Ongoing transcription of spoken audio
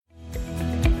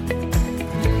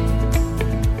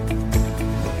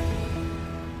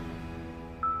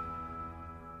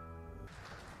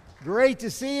Great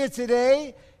to see you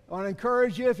today. I want to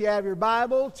encourage you, if you have your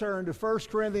Bible, turn to 1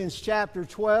 Corinthians chapter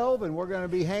 12, and we're going to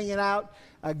be hanging out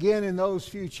again in those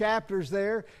few chapters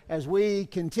there as we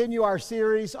continue our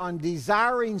series on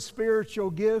desiring spiritual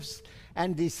gifts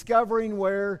and discovering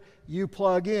where you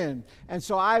plug in. And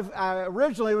so I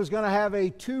originally was going to have a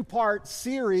two-part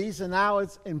series, and now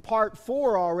it's in part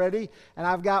 4 already, and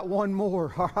I've got one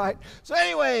more, all right? So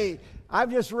anyway, I've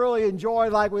just really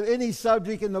enjoyed, like with any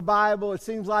subject in the Bible, it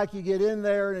seems like you get in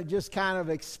there and it just kind of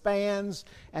expands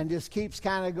and just keeps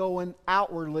kind of going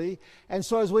outwardly. And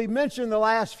so as we mentioned the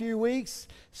last few weeks,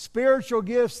 spiritual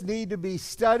gifts need to be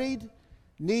studied,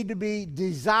 need to be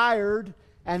desired,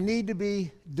 and need to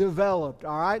be developed,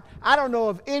 all right? I don't know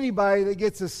of anybody that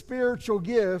gets a spiritual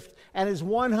gift and is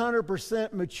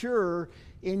 100% mature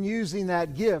in using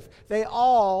that gift. They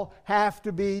all have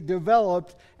to be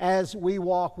developed as we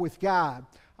walk with God,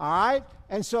 all right?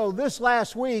 And so this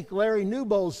last week, Larry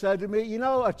Newbold said to me, you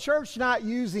know, a church not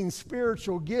using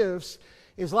spiritual gifts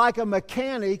is like a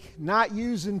mechanic not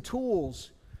using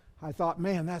tools. I thought,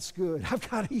 man, that's good. I've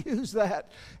got to use that.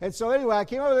 And so anyway, I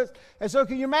came up with this. And so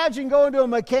can you imagine going to a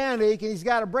mechanic and he's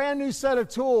got a brand new set of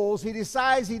tools. He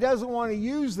decides he doesn't want to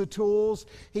use the tools.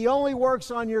 He only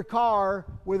works on your car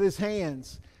with his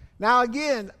hands. Now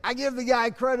again, I give the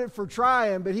guy credit for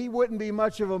trying, but he wouldn't be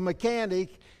much of a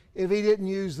mechanic if he didn't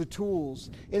use the tools.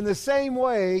 In the same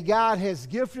way, God has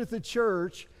gifted the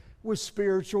church with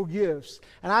spiritual gifts.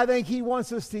 And I think He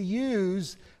wants us to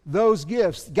use those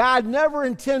gifts. God never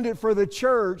intended for the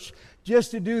church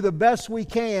just to do the best we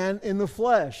can in the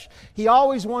flesh. He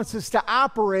always wants us to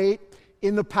operate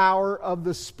in the power of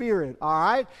the Spirit, all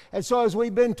right? And so as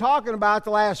we've been talking about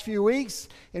the last few weeks,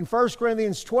 in 1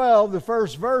 Corinthians 12, the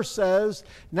first verse says,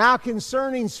 "Now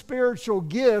concerning spiritual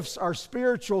gifts or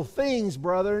spiritual things,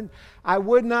 brethren, I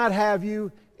would not have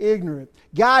you ignorant."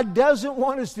 God doesn't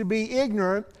want us to be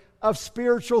ignorant of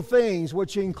spiritual things,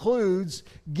 which includes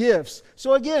gifts.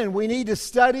 So again, we need to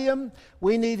study them,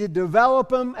 we need to develop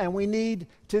them, and we need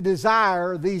to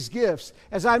desire these gifts.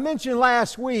 As I mentioned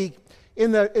last week,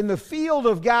 in the field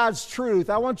of God's truth,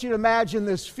 I want you to imagine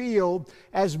this field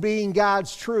as being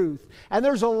God's truth. And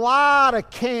there's a lot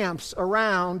of camps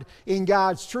around in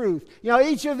God's truth. You know,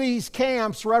 each of these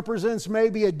camps represents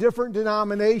maybe a different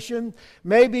denomination.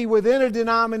 Maybe within a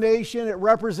denomination it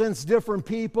represents different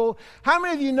people. How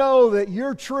many of you know that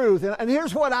your truth, and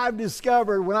here's what I've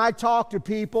discovered when I talk to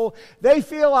people, they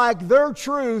feel like their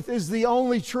truth is the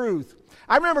only truth.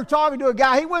 I remember talking to a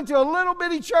guy, he went to a little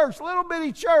bitty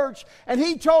church, and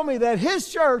he told me that his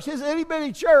church, his itty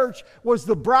bitty church, was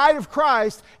the bride of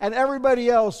Christ and everybody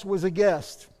else was a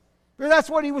guest. That's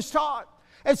what he was taught.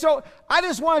 And so I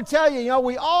just want to tell you, you know,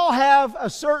 we all have a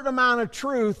certain amount of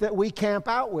truth that we camp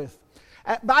out with.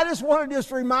 But I just want to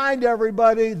just remind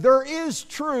everybody, there is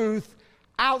truth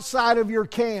outside of your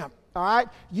camp, all right?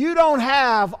 You don't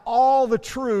have all the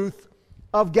truth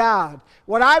of God.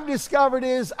 What I've discovered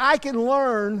is I can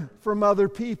learn from other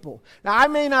people. Now, I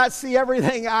may not see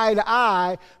everything eye to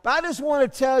eye, but I just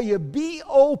want to tell you, be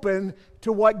open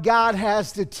to what God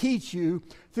has to teach you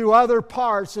through other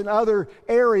parts and other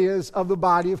areas of the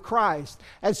body of Christ.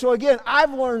 And so again,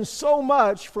 I've learned so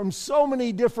much from so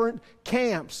many different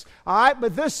camps. All right,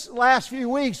 but this last few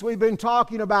weeks we've been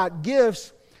talking about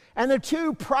gifts, and the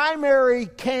two primary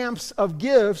camps of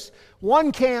gifts,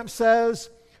 one camp says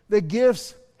the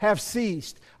gifts have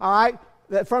ceased, all right?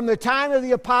 That from the time of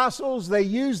the apostles, they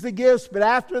used the gifts, but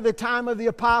after the time of the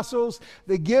apostles,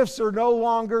 the gifts are no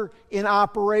longer in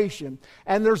operation.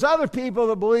 And there's other people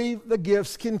that believe the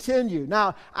gifts continue.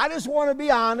 Now, I just want to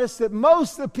be honest that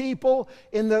most of the people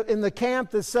in the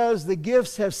camp that says the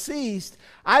gifts have ceased,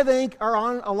 I think are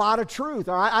on a lot of truth.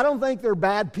 All right? I don't think they're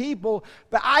bad people,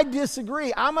 but I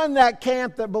disagree. I'm in that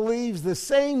camp that believes the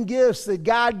same gifts that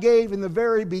God gave in the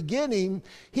very beginning,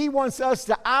 He wants us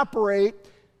to operate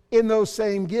in those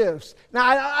same gifts. Now,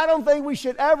 I don't think we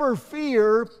should ever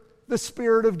fear the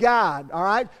Spirit of God, all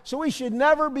right? So we should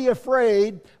never be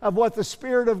afraid of what the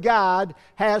Spirit of God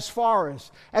has for us.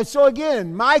 And so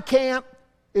again, my camp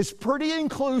is pretty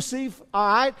inclusive, all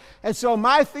right? And so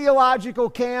my theological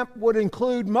camp would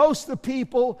include most of the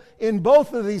people in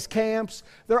both of these camps.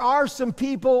 There are some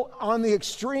people on the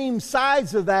extreme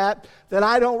sides of that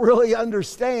I don't really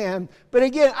understand. But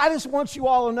again, I just want you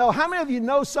all to know, how many of you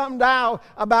know something now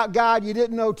about God you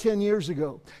didn't know 10 years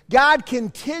ago? God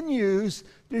continues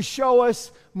to show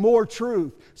us more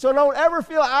truth. So don't ever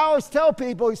feel, I always tell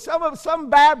people, some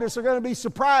Baptists are going to be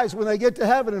surprised when they get to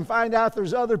heaven and find out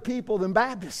there's other people than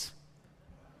Baptists.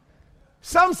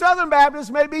 Some Southern Baptists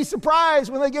may be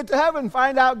surprised when they get to heaven and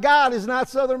find out God is not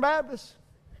Southern Baptist.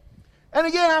 And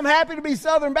again, I'm happy to be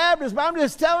Southern Baptist, but I'm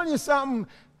just telling you something.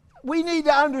 We need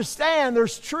to understand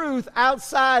there's truth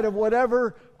outside of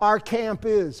whatever our camp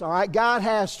is. All right? God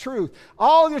has truth.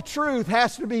 All the truth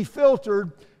has to be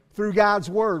filtered through God's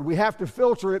Word. We have to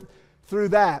filter it through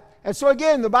that. And so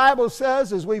again, the Bible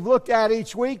says, as we've looked at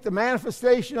each week, the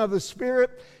manifestation of the Spirit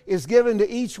is given to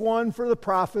each one for the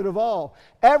profit of all.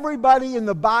 Everybody in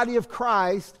the body of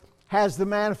Christ has the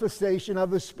manifestation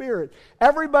of the Spirit.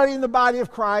 Everybody in the body of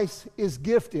Christ is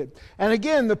gifted. And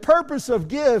again, the purpose of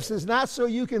gifts is not so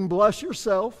you can bless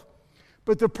yourself,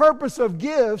 but the purpose of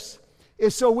gifts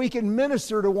is so we can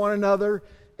minister to one another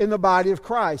in the body of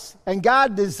Christ. And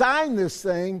God designed this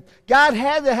thing. God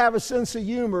had to have a sense of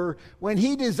humor when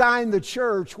He designed the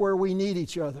church where we need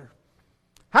each other.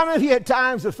 How many of you at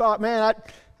times have thought, man,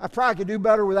 I probably could do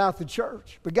better without the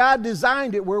church? But God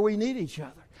designed it where we need each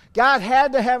other. God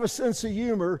had to have a sense of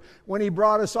humor when He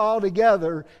brought us all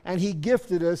together, and He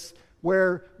gifted us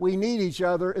where we need each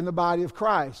other in the body of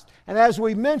Christ. And as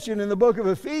we mentioned in the book of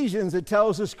Ephesians, it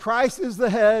tells us Christ is the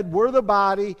head, we're the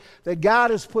body, that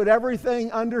God has put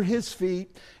everything under His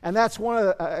feet. And that's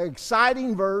one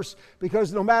exciting verse,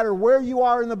 because no matter where you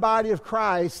are in the body of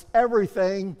Christ,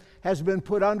 everything has been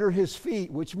put under His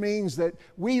feet, which means that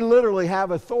we literally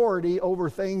have authority over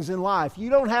things in life.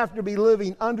 You don't have to be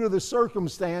living under the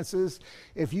circumstances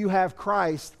if you have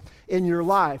Christ in your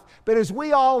life. But as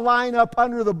we all line up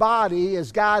under the body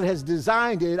as God has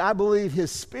designed it, I believe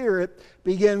His Spirit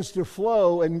begins to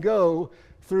flow and go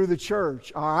through the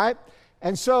church, all right?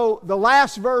 And so the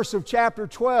last verse of chapter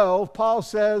 12, Paul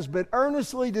says, "But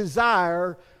earnestly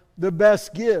desire the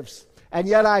best gifts, and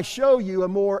yet I show you a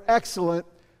more excellent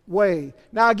way."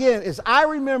 Now again, as I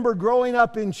remember growing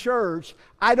up in church,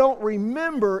 I don't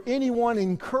remember anyone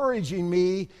encouraging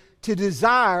me to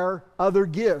desire other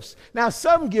gifts. Now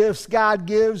some gifts God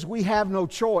gives, we have no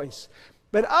choice.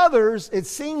 But others, it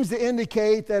seems to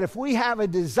indicate that if we have a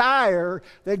desire,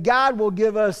 that God will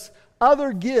give us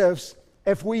other gifts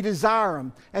if we desire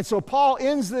them. And so Paul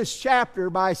ends this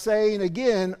chapter by saying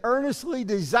again, earnestly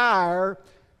desire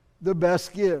the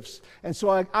best gifts. And so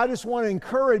I just want to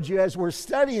encourage you as we're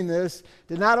studying this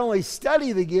to not only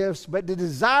study the gifts, but to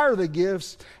desire the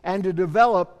gifts and to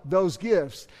develop those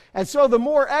gifts. And so the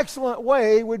more excellent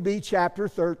way would be chapter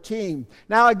 13.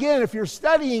 Now again, if you're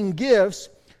studying gifts,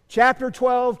 chapter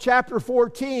 12, chapter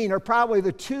 14 are probably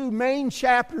the two main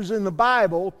chapters in the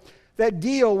Bible that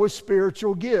deal with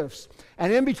spiritual gifts.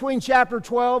 And in between chapter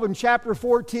 12 and chapter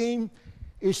 14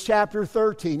 is chapter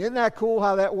 13. Isn't that cool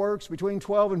how that works? Between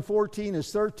 12 and 14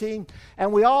 is 13.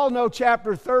 And we all know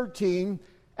chapter 13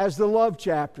 as the love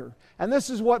chapter. And this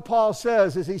is what Paul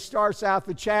says as he starts out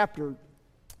the chapter.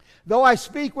 "Though I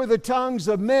speak with the tongues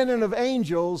of men and of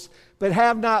angels, but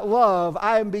have not love,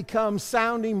 I am become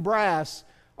sounding brass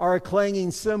or a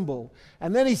clanging cymbal."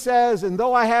 And then he says, "And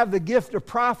though I have the gift of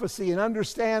prophecy and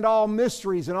understand all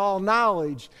mysteries and all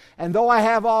knowledge, and though I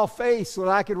have all faith so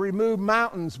that I could remove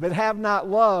mountains, but have not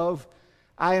love,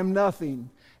 I am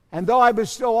nothing. And though I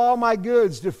bestow all my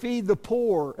goods to feed the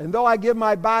poor, and though I give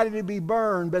my body to be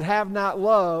burned, but have not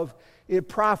love, it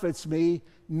profits me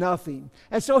nothing."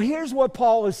 And so here's what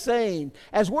Paul is saying.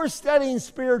 As we're studying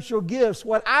spiritual gifts,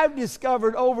 what I've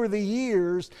discovered over the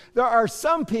years, there are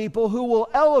some people who will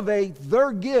elevate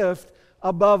their gift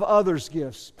above others'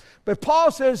 gifts. But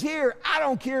Paul says here, I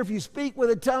don't care if you speak with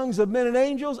the tongues of men and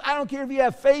angels. I don't care if you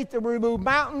have faith to remove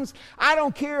mountains. I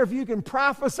don't care if you can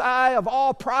prophesy of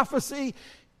all prophecy.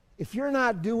 If you're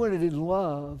not doing it in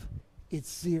love,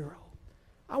 it's zero.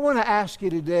 I want to ask you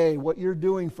today what you're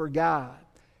doing for God.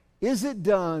 Is it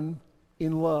done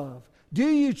in love? Do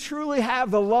you truly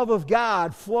have the love of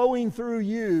God flowing through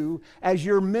you as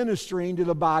you're ministering to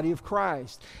the body of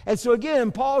Christ? And so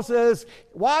again, Paul says,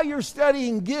 while you're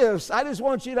studying gifts, I just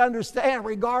want you to understand,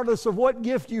 regardless of what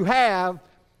gift you have,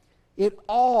 it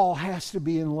all has to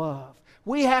be in love.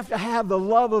 We have to have the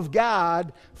love of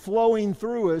God flowing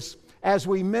through us as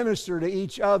we minister to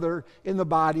each other in the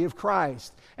body of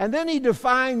Christ. And then he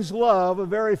defines love, a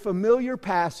very familiar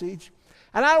passage.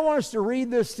 And I want us to read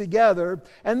this together,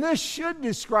 and this should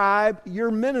describe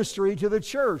your ministry to the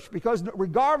church, because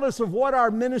regardless of what our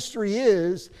ministry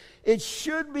is, it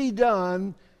should be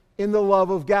done in the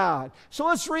love of God. So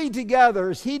let's read together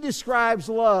as he describes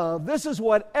love. This is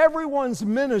what everyone's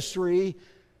ministry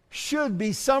should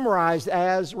be summarized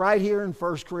as right here in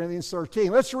 1 Corinthians 13.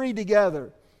 Let's read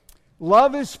together.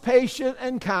 "Love is patient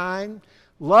and kind.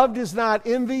 Love does not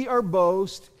envy or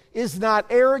boast, is not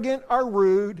arrogant or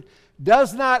rude,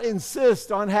 does not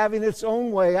insist on having its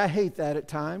own way." I hate that at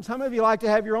times. How many of you like to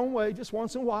have your own way just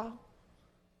once in a while?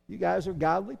 You guys are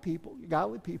godly people. You're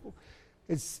godly people.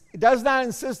 It does not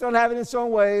insist on having its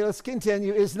own way. Let's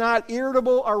continue. It's not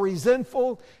irritable or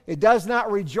resentful. It does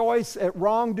not rejoice at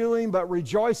wrongdoing, but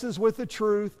rejoices with the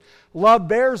truth. Love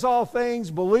bears all things,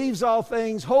 believes all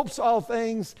things, hopes all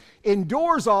things,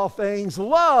 endures all things.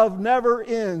 Love never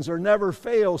ends or never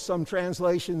fails, some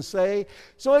translations say.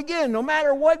 So again, no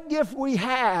matter what gift we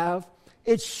have,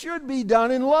 it should be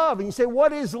done in love. And you say,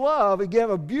 what is love? And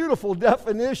give a beautiful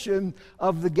definition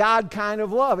of the God kind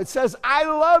of love. It says, I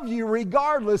love you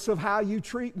regardless of how you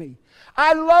treat me.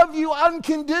 I love you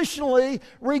unconditionally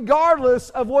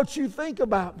regardless of what you think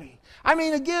about me. I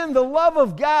mean, again, the love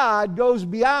of God goes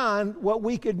beyond what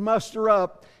we could muster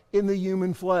up in the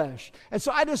human flesh. And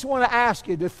so I just want to ask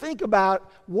you to think about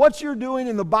what you're doing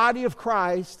in the body of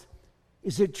Christ.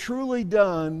 Is it truly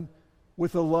done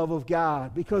with the love of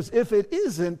God? Because if it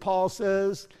isn't, Paul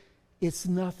says, it's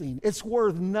nothing. It's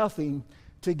worth nothing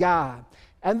to God.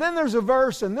 And then there's a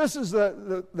verse, and this is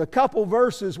the couple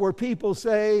verses where people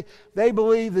say they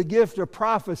believe the gift of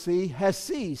prophecy has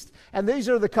ceased. And these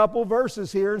are the couple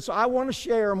verses here, and so I want to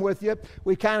share them with you.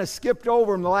 We kind of skipped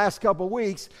over them the last couple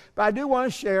weeks, but I do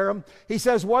want to share them. He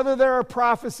says, whether there are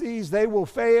prophecies, they will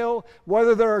fail.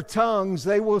 Whether there are tongues,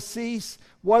 they will cease.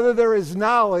 Whether there is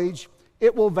knowledge,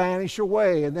 it will vanish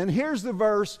away. And then here's the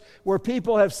verse where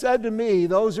people have said to me,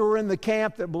 those who are in the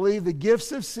camp that believe the gifts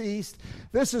have ceased,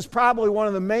 this is probably one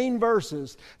of the main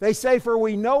verses. They say, for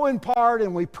we know in part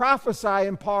and we prophesy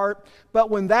in part,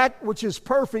 but when that which is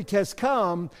perfect has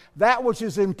come, that which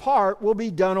is in part will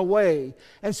be done away.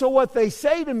 And so what they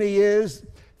say to me is,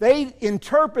 they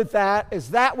interpret that as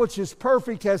that which is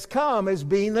perfect has come as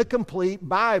being the complete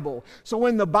Bible. So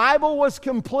when the Bible was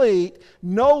complete,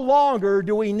 no longer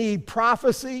do we need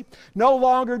prophecy. No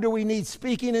longer do we need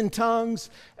speaking in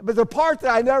tongues. But the part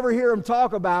that I never hear them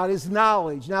talk about is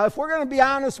knowledge. Now, if we're going to be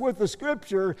honest with the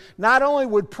Scripture, not only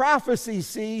would prophecy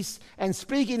cease and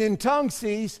speaking in tongues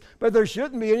cease, but there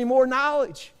shouldn't be any more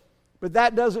knowledge. But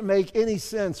that doesn't make any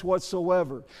sense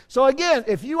whatsoever. So again,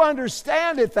 if you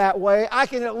understand it that way, I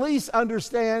can at least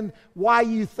understand why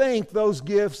you think those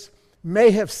gifts may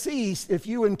have ceased if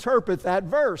you interpret that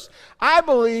verse. I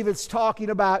believe it's talking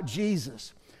about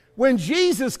Jesus. When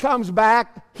Jesus comes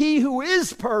back, he who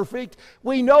is perfect,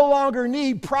 we no longer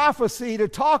need prophecy to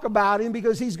talk about him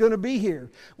because he's going to be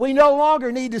here. We no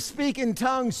longer need to speak in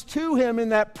tongues to him in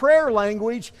that prayer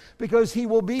language because he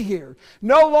will be here.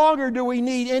 No longer do we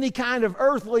need any kind of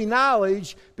earthly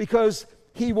knowledge because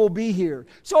he will be here.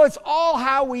 So it's all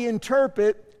how we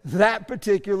interpret that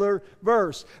particular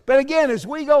verse. But again, as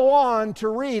we go on to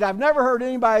read, I've never heard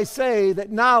anybody say that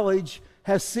knowledge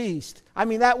has ceased. I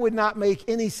mean, that would not make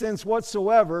any sense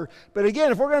whatsoever. But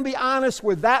again, if we're going to be honest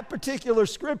with that particular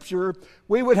scripture,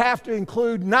 we would have to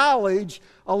include knowledge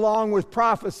along with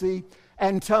prophecy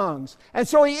and tongues. And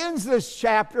so he ends this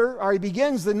chapter, or he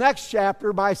begins the next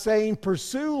chapter by saying,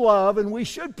 pursue love, and we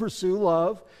should pursue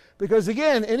love. Because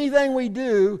again, anything we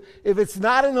do, if it's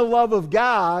not in the love of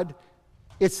God,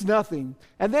 it's nothing.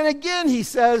 And then again he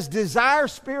says, desire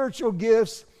spiritual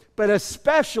gifts, but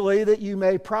especially that you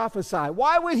may prophesy.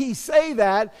 Why would he say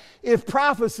that if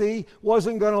prophecy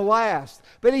wasn't going to last?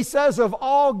 But he says of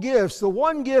all gifts, the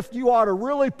one gift you ought to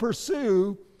really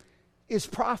pursue is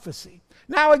prophecy.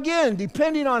 Now again,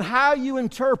 depending on how you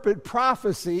interpret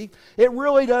prophecy, it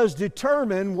really does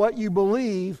determine what you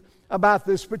believe about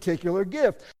this particular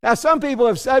gift. Now, some people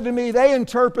have said to me they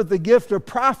interpret the gift of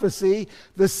prophecy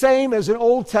the same as an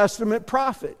Old Testament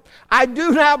prophet. I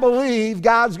do not believe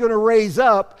God's going to raise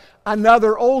up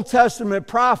another Old Testament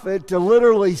prophet to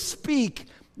literally speak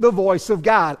the voice of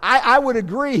God. I would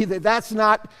agree that that's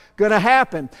not going to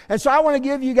happen. And so I want to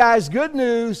give you guys good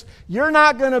news. You're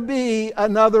not going to be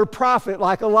another prophet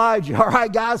like Elijah. All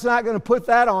right, God's not going to put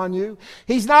that on you.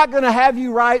 He's not going to have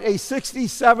you write a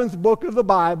 67th book of the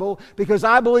Bible because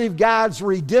I believe God's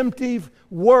redemptive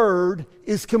word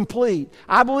is complete.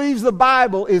 I believe the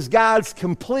Bible is God's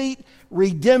complete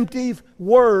redemptive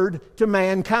word to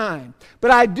mankind. But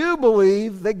I do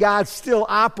believe that God still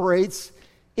operates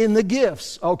in the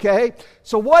gifts, okay?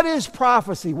 So what is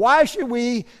prophecy? Why should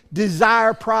we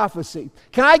desire prophecy?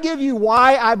 Can I give you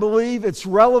why I believe it's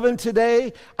relevant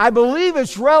today? I believe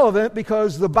it's relevant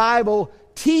because the Bible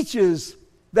teaches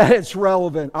that it's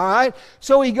relevant, all right?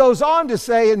 So he goes on to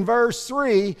say in verse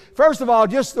 3, first of all,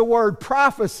 just the word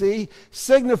prophecy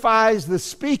signifies the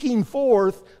speaking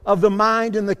forth of the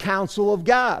mind and the counsel of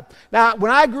God. Now,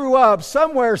 when I grew up,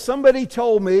 somebody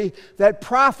told me that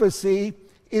prophecy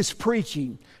is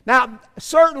preaching. Now,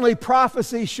 certainly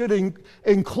prophecy should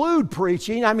include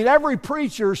preaching. I mean, every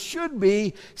preacher should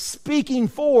be speaking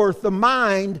forth the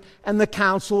mind and the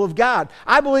counsel of God.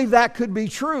 I believe that could be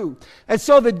true. And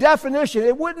so the definition,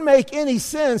 it wouldn't make any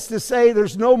sense to say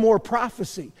there's no more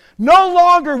prophecy. No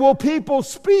longer will people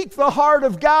speak the heart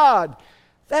of God.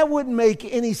 That wouldn't make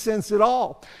any sense at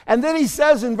all. And then he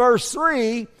says in verse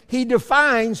 3, he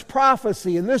defines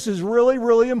prophecy, and this is really,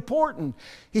 really important.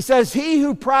 He says, he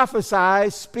who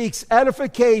prophesies speaks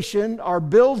edification or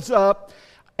builds up,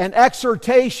 and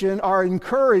exhortation or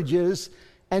encourages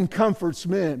and comforts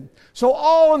men. So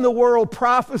all in the world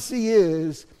prophecy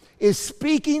is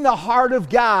speaking the heart of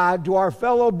God to our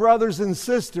fellow brothers and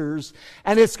sisters,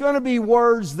 and it's going to be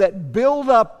words that build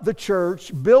up the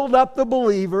church, build up the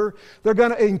believer, they're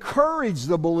going to encourage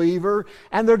the believer,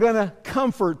 and they're going to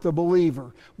comfort the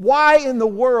believer. Why in the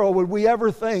world would we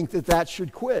ever think that that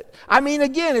should quit? I mean,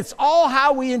 again, it's all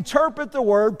how we interpret the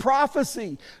word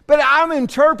prophecy, but I'm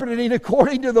interpreting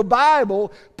according to the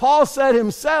Bible. Paul said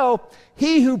himself,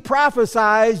 he who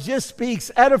prophesies just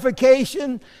speaks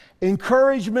edification,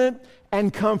 encouragement,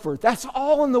 and comfort. That's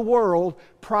all in the world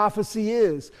prophecy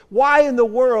is. Why in the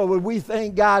world would we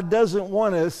think God doesn't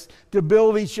want us to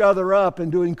build each other up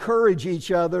and to encourage each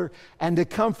other and to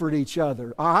comfort each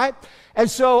other? All right? And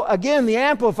so, again, the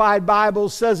Amplified Bible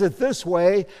says it this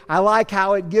way. I like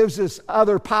how it gives us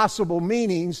other possible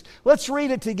meanings. Let's read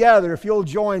it together if you'll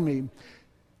join me.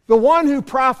 The one who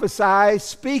prophesies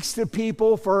speaks to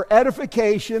people for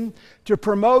edification, to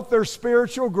promote their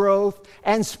spiritual growth,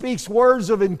 and speaks words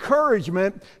of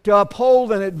encouragement to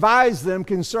uphold and advise them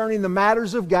concerning the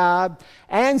matters of God,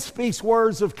 and speaks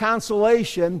words of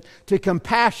consolation to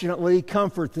compassionately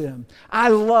comfort them. I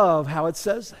love how it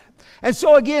says that. And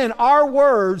so again, our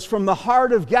words from the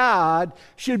heart of God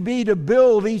should be to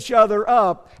build each other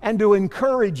up and to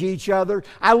encourage each other.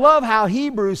 I love how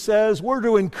Hebrews says we're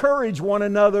to encourage one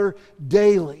another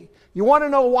daily. You want to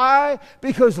know why?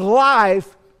 Because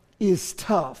life is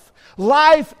tough.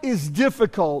 Life is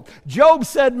difficult. Job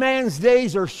said man's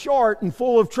days are short and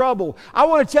full of trouble. I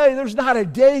want to tell you, there's not a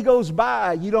day goes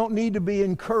by you don't need to be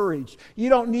encouraged. You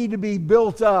don't need to be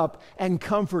built up and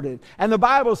comforted. And the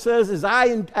Bible says, as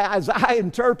I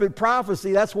interpret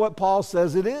prophecy, that's what Paul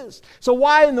says it is. So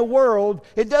why in the world,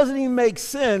 it doesn't even make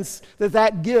sense that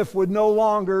that gift would no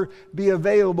longer be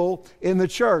available in the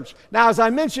church. Now, as I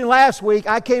mentioned last week,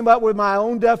 I came up with my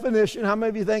own definition. How many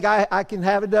of you think I can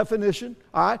have a definition?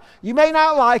 All right. You may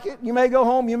not like it. You may go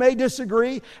home. You may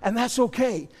disagree, and that's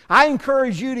okay. I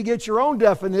encourage you to get your own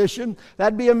definition.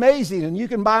 That'd be amazing. And you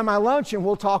can buy my lunch, and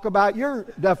we'll talk about your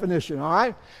definition. All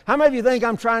right. How many of you think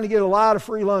I'm trying to get a lot of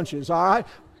free lunches? All right.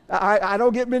 I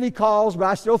don't get many calls, but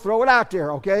I still throw it out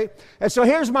there. Okay. And so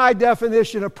here's my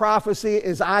definition of prophecy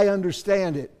as I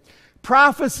understand it.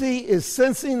 Prophecy is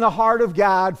sensing the heart of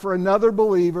God for another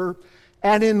believer,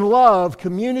 and in love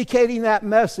communicating that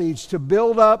message to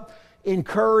build up,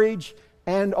 encourage,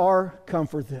 and or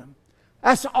comfort them.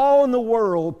 That's all in the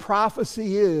world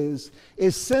prophecy is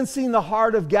sensing the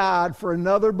heart of God for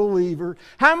another believer.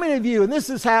 How many of you, and this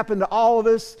has happened to all of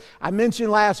us, I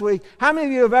mentioned last week, how many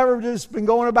of you have ever just been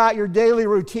going about your daily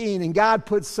routine and God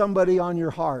puts somebody on your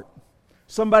heart,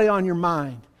 somebody on your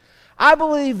mind? I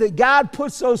believe that God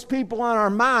puts those people on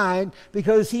our mind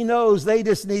because He knows they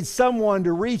just need someone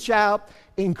to reach out,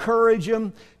 encourage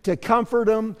them, to comfort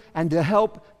them, and to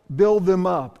help build them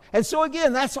up. And so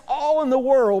again, that's all in the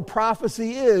world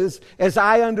prophecy is, as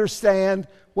I understand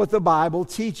what the Bible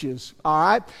teaches. All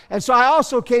right? And so I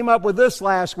also came up with this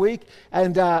last week,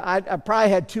 and I probably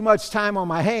had too much time on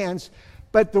my hands,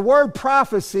 but the word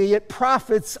prophecy, it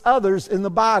profits others in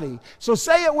the body. So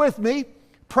say it with me.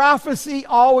 Prophecy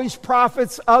always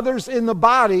profits others in the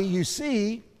body, you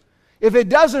see. If it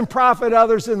doesn't profit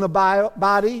others in the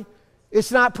body,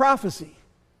 it's not prophecy.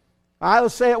 All right,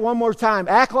 let's say it one more time.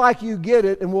 Act like you get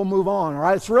it, and we'll move on. All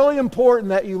right, it's really important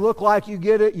that you look like you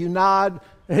get it. You nod,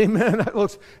 amen.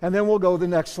 And then we'll go to the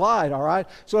next slide. All right.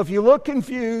 So if you look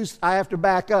confused, I have to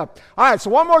back up. All right.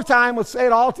 So one more time, let's say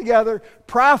it all together.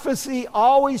 Prophecy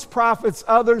always profits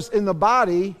others in the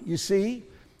body. You see,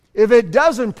 if it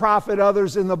doesn't profit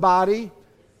others in the body,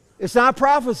 it's not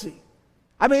prophecy.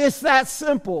 I mean, it's that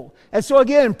simple. And so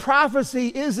again,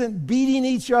 prophecy isn't beating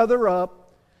each other up.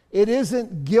 It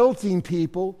isn't guilting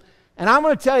people. And I'm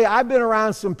going to tell you, I've been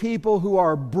around some people who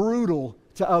are brutal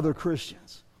to other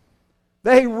Christians.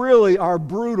 They really are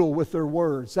brutal with their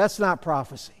words. That's not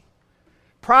prophecy.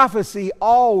 Prophecy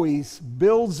always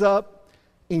builds up,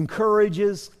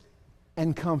 encourages,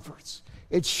 and comforts.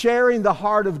 It's sharing the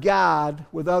heart of God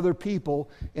with other people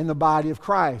in the body of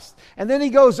Christ. And then he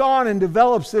goes on and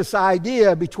develops this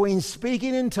idea between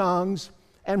speaking in tongues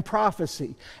and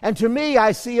prophecy. And to me,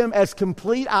 I see them as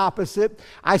complete opposite.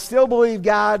 I still believe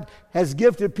God has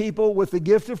gifted people with the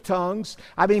gift of tongues.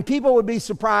 I mean, people would be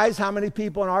surprised how many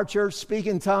people in our church speak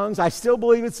in tongues. I still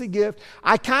believe it's a gift.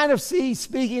 I kind of see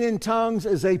speaking in tongues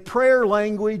as a prayer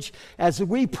language as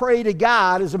we pray to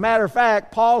God. As a matter of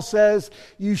fact, Paul says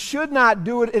you should not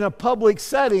do it in a public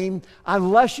setting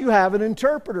unless you have an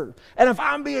interpreter. And if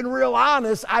I'm being real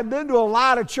honest, I've been to a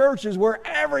lot of churches where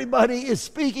everybody is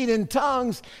speaking in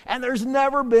tongues and there's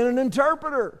never been an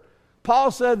interpreter. Paul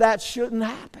said that shouldn't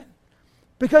happen.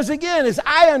 Because again, as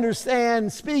I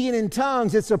understand speaking in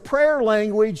tongues, it's a prayer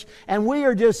language, and we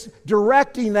are just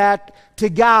directing that to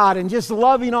God and just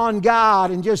loving on God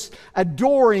and just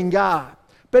adoring God.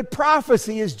 But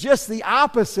prophecy is just the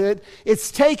opposite.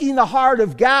 It's taking the heart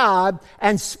of God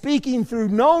and speaking through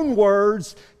known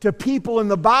words to people in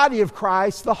the body of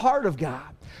Christ, the heart of God.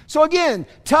 So again,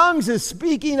 tongues is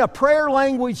speaking a prayer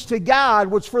language to God,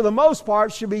 which for the most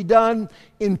part should be done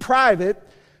in private.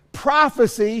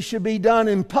 Prophecy should be done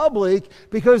in public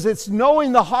because it's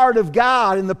knowing the heart of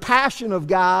God and the passion of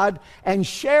God and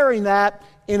sharing that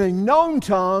in a known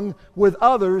tongue with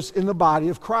others in the body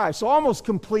of Christ. So almost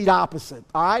complete opposite,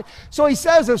 all right? So he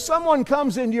says if someone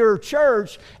comes into your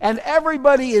church and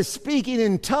everybody is speaking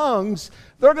in tongues,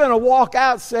 they're going to walk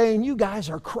out saying, you guys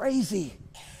are crazy.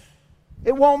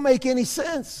 It won't make any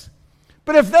sense.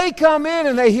 But if they come in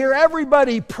and they hear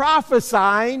everybody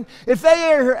prophesying, if they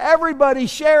hear everybody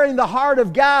sharing the heart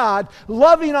of God,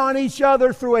 loving on each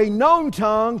other through a known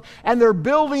tongue, and they're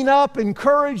building up,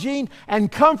 encouraging,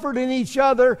 and comforting each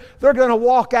other, they're going to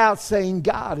walk out saying,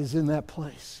 God is in that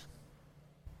place.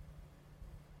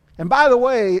 And by the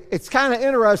way, it's kind of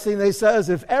interesting, they says,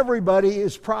 if everybody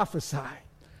is prophesying.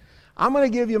 I'm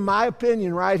going to give you my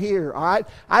opinion right here, all right?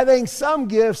 I think some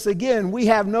gifts, again, we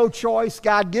have no choice.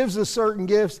 God gives us certain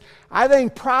gifts. I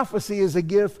think prophecy is a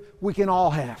gift we can all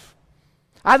have.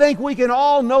 I think we can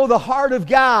all know the heart of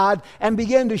God and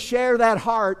begin to share that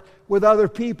heart with other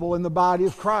people in the body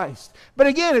of Christ. But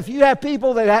again, if you have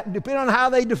people that, depending on how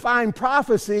they define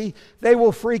prophecy, they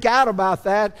will freak out about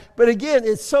that. But again,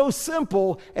 it's so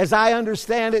simple as I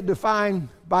understand it defined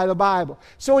by the Bible.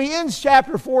 So he ends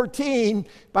chapter 14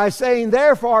 by saying,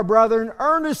 therefore, brethren,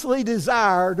 earnestly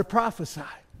desire to prophesy.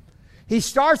 He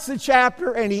starts the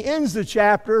chapter and he ends the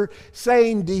chapter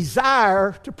saying,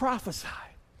 desire to prophesy.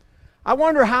 I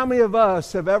wonder how many of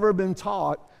us have ever been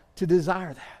taught to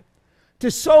desire that. To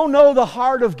so know the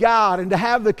heart of God and to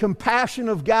have the compassion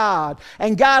of God.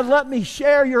 And God, let me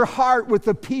share your heart with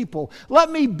the people.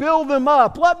 Let me build them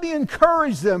up. Let me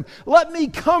encourage them. Let me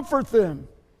comfort them.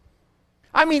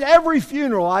 I mean, every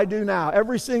funeral I do now,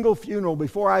 every single funeral,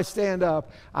 before I stand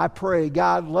up, I pray,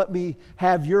 God, let me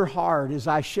have your heart as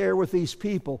I share with these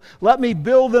people. Let me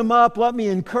build them up, let me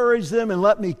encourage them, and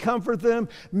let me comfort them.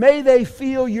 May they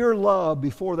feel your love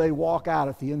before they walk out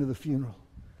at the end of the funeral.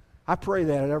 I pray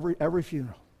that at every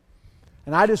funeral.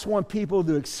 And I just want people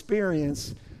to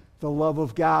experience the love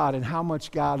of God and how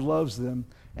much God loves them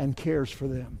and cares for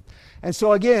them. And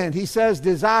so again, he says,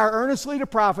 desire earnestly to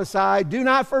prophesy. Do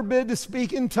not forbid to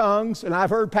speak in tongues. And I've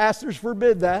heard pastors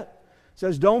forbid that. He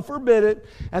says, don't forbid it.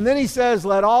 And then he says,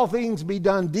 let all things be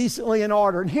done decently in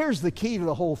order. And here's the key to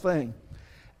the whole thing.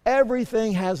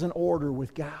 Everything has an order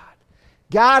with God.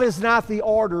 God is not the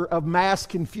order of mass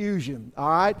confusion, all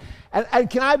right? And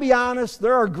can I be honest?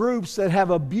 There are groups that have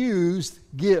abused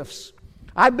gifts.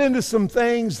 I've been to some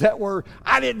things that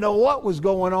I didn't know what was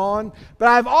going on, but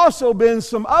I've also been to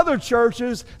some other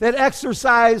churches that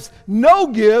exercise no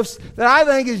gifts that I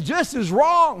think is just as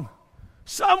wrong.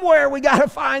 Somewhere we got to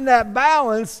find that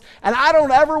balance, and I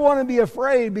don't ever want to be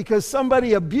afraid because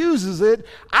somebody abuses it.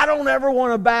 I don't ever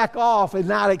want to back off and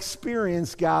not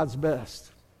experience God's best.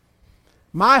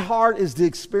 My heart is to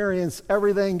experience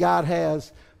everything God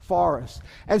has for us.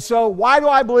 And so why do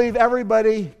I believe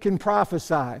everybody can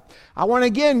prophesy? I want to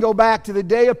again go back to the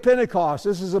day of Pentecost.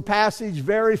 This is a passage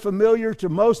very familiar to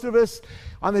most of us.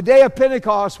 On the day of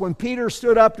Pentecost, when Peter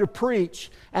stood up to preach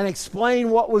and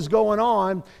explain what was going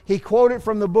on, he quoted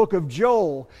from the book of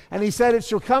Joel. And he said, it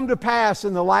shall come to pass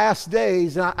in the last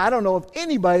days. And I don't know of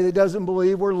anybody that doesn't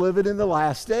believe we're living in the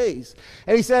last days.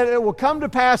 And he said, it will come to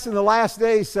pass in the last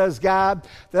days, says God,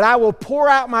 that I will pour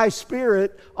out my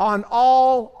spirit on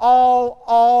all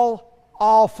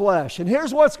flesh. And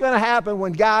here's what's going to happen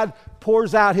when God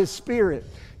pours out his spirit.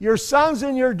 Your sons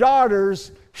and your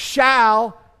daughters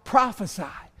shall prophesy.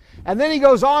 And then he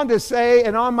goes on to say,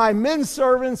 and on my men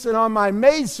servants and on my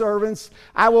maid servants,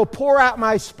 I will pour out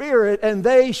my spirit and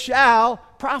they shall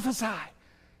prophesy.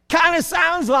 Kind of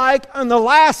sounds like on the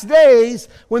last days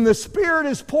when the spirit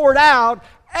is poured out,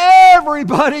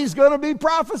 everybody's going to be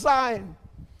prophesying.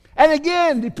 And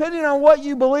again, depending on what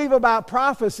you believe about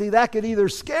prophecy, that could either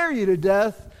scare you to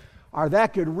death or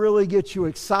that could really get you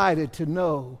excited to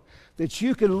know that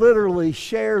you can literally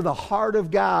share the heart of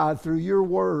God through your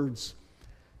words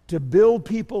to build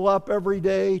people up every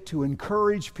day, to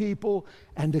encourage people,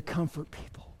 and to comfort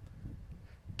people.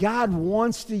 God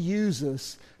wants to use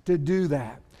us to do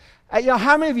that.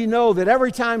 How many of you know that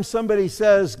every time somebody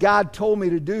says, God told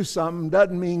me to do something,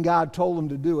 doesn't mean God told them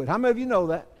to do it? How many of you know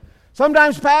that?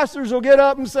 Sometimes pastors will get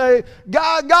up and say,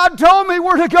 God told me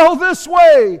we're to go this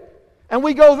way. And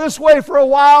we go this way for a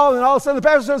while, and all of a sudden the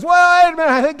pastor says, well, wait a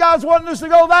minute, I think God's wanting us to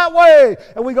go that way.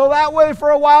 And we go that way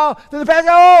for a while. Then the pastor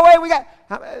goes, oh,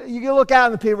 wait, you can look out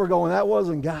and the people are going, that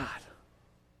wasn't God.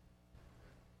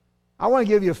 I want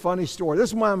to give you a funny story.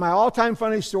 This is one of my all-time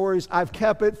funny stories. I've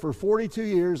kept it for 42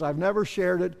 years. I've never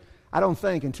shared it, I don't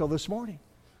think, until this morning.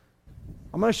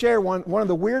 I'm going to share one of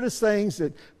the weirdest things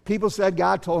that people said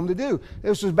God told them to do.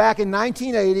 This was back in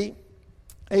 1980.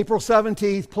 April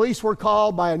 17th, police were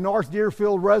called by a North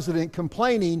Deerfield resident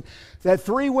complaining that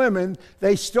 3 women,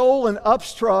 they stole an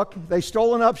UPS truck,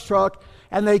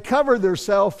 and they covered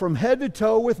themselves from head to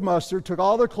toe with mustard, took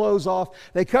all their clothes off,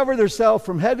 they covered themselves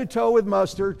from head to toe with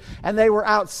mustard, and they were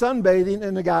out sunbathing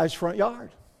in the guy's front yard.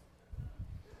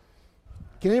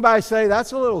 Can anybody say,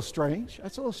 that's a little strange?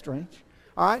 That's a little strange.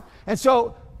 All right? And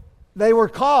so they were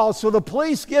called, so the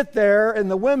police get there,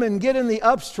 and the women get in the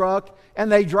UPS truck, and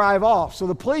they drive off. So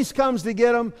the police comes to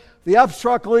get them, the UPS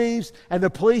truck leaves, and the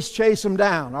police chase them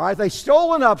down. All right, they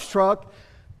stole an UPS truck,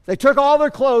 they took all their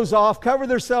clothes off, covered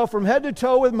themselves from head to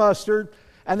toe with mustard,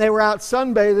 and they were out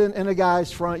sunbathing in a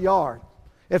guy's front yard.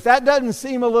 If that doesn't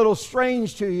seem a little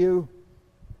strange to you,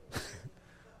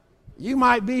 you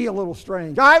might be a little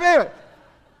strange. All right, anyway.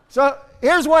 So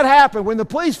here's what happened. When the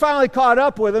police finally caught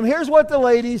up with them, here's what the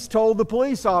ladies told the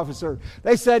police officer.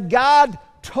 They said, God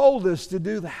told us to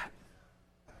do that.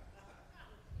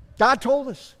 God told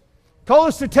us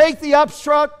to take the UPS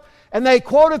truck, and they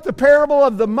quoted the parable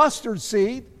of the mustard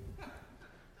seed.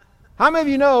 How many of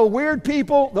you know weird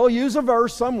people, they'll use a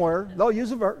verse somewhere. They'll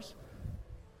use a verse.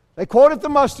 They quoted the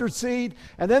mustard seed,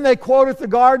 and then they quoted the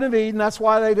Garden of Eden. That's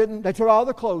why they took all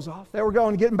their clothes off. They were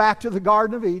getting back to the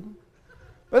Garden of Eden.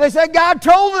 But they said, God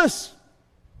told us.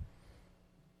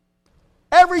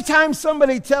 Every time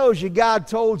somebody tells you God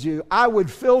told you, I would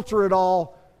filter it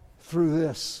all through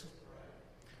this.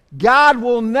 God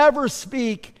will never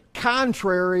speak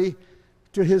contrary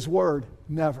to His Word.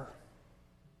 Never.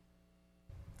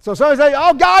 So somebody say,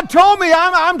 oh, God told me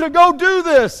I'm to go do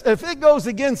this. If it goes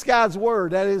against God's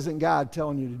Word, that isn't God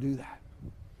telling you to do that.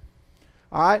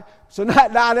 All right? So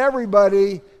not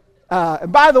everybody.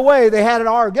 And by the way, they had an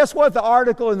article. Guess what the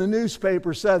article in the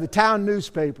newspaper said, the town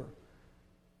newspaper?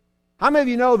 How many of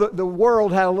you know that the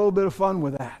world had a little bit of fun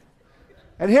with that?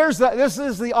 And this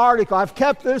is the article. I've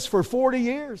kept this for 40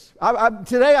 years.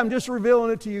 Today I'm just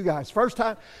revealing it to you guys. First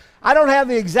time. I don't have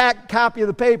the exact copy of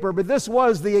the paper, but this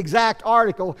was the exact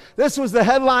article. This was the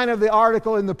headline of the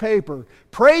article in the paper.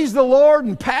 Praise the Lord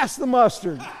and pass the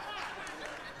mustard.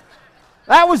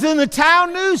 That was in the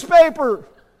town newspaper.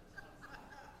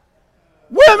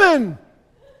 Women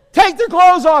take their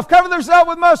clothes off, cover themselves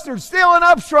with mustard, steal an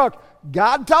UPS truck.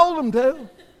 God told them to.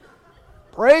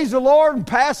 Praise the Lord and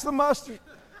pass the mustard.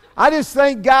 I just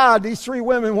thank God these 3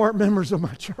 women weren't members of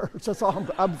my church. That's all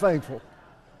I'm thankful.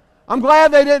 I'm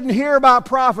glad they didn't hear about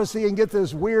prophecy and get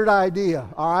this weird idea,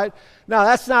 all right? Now,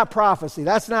 that's not prophecy.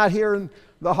 That's not hearing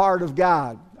the heart of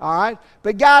God, all right?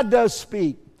 But God does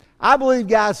speak. I believe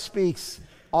God speaks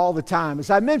all the time. As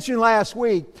I mentioned last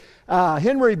week,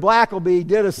 Henry Blackaby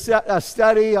did a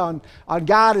study on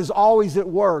God is always at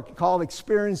work called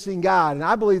Experiencing God, and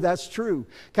I believe that's true.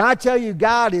 Can I tell you,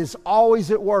 God is always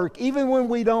at work. Even when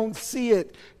we don't see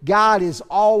it, God is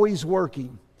always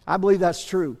working. I believe that's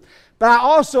true. But I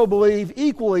also believe,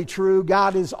 equally true,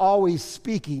 God is always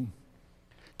speaking.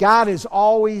 God is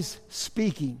always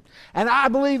speaking. And I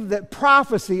believe that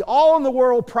prophecy, all in the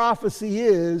world prophecy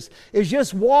is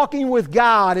just walking with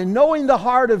God and knowing the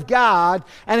heart of God.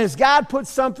 And as God puts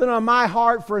something on my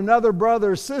heart for another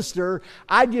brother or sister,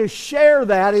 I just share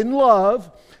that in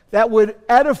love that would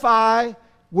edify,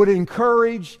 would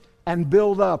encourage, and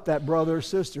build up that brother or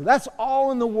sister. That's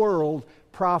all in the world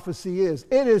prophecy is.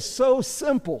 It is so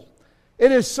simple.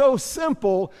 It is so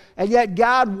simple, and yet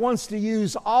God wants to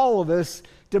use all of us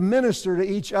to minister to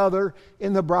each other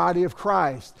in the body of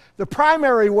Christ. The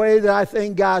primary way that I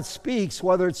think God speaks,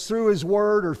 whether it's through His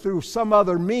Word or through some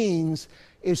other means,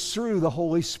 is through the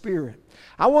Holy Spirit.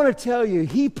 I want to tell you,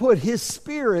 He put His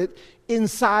Spirit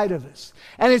inside of us.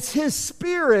 And it's His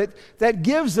Spirit that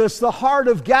gives us the heart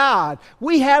of God.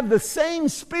 We have the same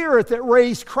Spirit that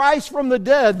raised Christ from the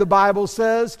dead, the Bible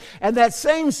says, and that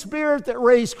same Spirit that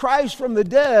raised Christ from the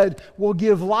dead will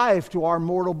give life to our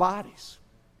mortal bodies.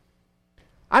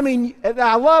 I mean,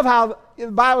 I love how the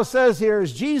Bible says here,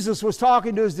 as Jesus was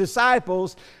talking to His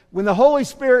disciples, when the Holy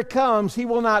Spirit comes, He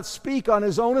will not speak on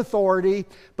His own authority,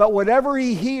 but whatever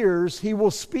He hears, He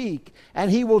will speak, and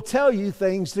He will tell you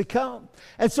things to come.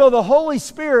 And so the Holy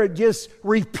Spirit just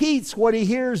repeats what He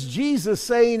hears Jesus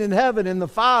saying in heaven in the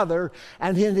Father,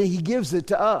 and then He gives it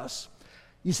to us.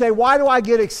 You say, why do I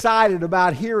get excited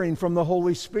about hearing from the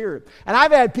Holy Spirit? And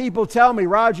I've had people tell me,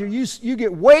 Roger, you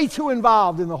get way too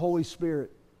involved in the Holy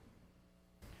Spirit.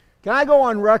 Can I go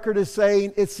on record as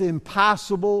saying it's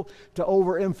impossible to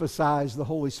overemphasize the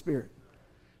Holy Spirit?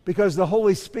 Because the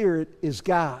Holy Spirit is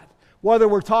God. Whether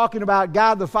we're talking about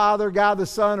God the Father, God the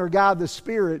Son, or God the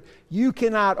Spirit, you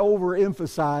cannot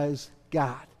overemphasize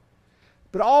God.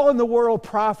 But all in the world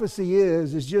prophecy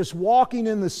is just walking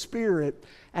in the Spirit,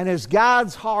 and as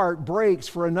God's heart breaks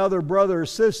for another brother or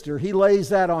sister, He lays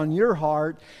that on your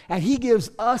heart, and He gives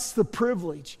us the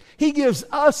privilege. He gives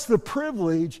us the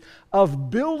privilege of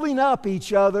building up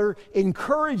each other,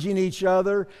 encouraging each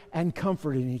other, and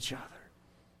comforting each other.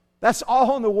 That's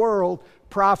all in the world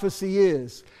prophecy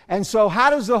is. And so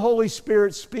how does the Holy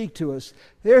Spirit speak to us?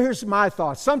 Here's my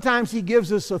thoughts. Sometimes He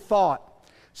gives us a thought.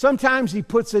 Sometimes He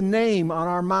puts a name on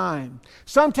our mind.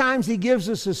 Sometimes He gives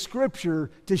us a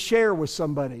scripture to share with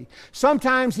somebody.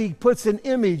 Sometimes He puts an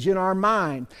image in our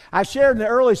mind. I shared in the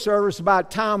early service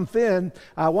about Tom Finn,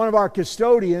 one of our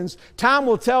custodians. Tom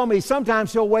will tell me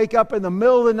sometimes he'll wake up in the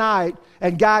middle of the night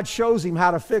and God shows him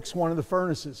how to fix one of the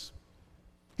furnaces.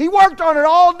 He worked on it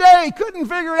all day, couldn't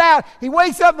figure it out. He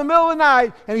wakes up in the middle of the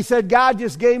night and he said, God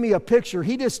just gave me a picture.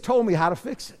 He just told me how to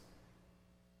fix it.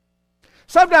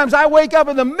 Sometimes I wake up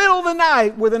in the middle of the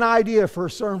night with an idea for a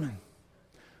sermon.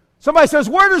 Somebody says,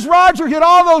 where does Roger get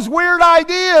all those weird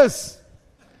ideas?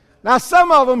 Now, some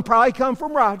of them probably come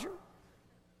from Roger.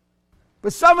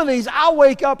 But some of these, I'll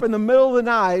wake up in the middle of the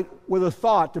night with a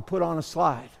thought to put on a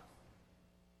slide.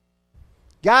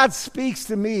 God speaks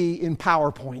to me in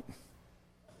PowerPoint.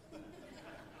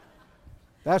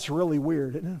 That's really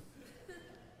weird, isn't it?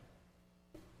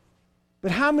 But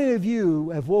how many of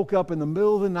you have woke up in the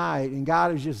middle of the night and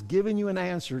God has just given you an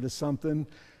answer to something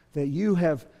that you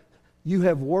have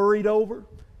worried over,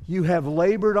 you have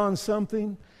labored on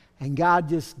something, and God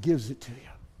just gives it to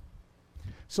you?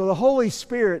 So the Holy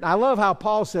Spirit, I love how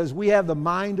Paul says we have the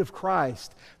mind of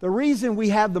Christ. The reason we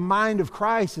have the mind of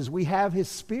Christ is we have His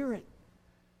Spirit.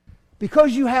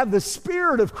 Because you have the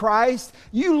Spirit of Christ,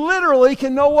 you literally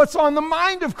can know what's on the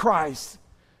mind of Christ.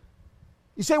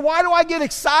 You say, why do I get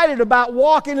excited about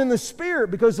walking in the Spirit?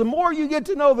 Because the more you get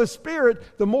to know the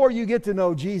Spirit, the more you get to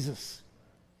know Jesus.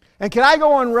 And can I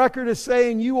go on record as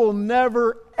saying you will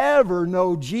never, ever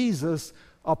know Jesus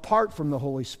apart from the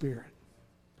Holy Spirit?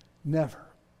 Never.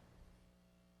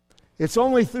 It's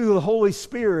only through the Holy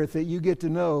Spirit that you get to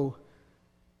know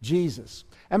Jesus.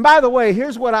 And by the way,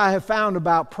 here's what I have found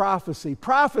about prophecy.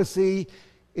 Prophecy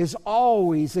is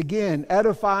always, again,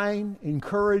 edifying,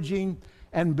 encouraging,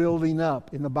 and building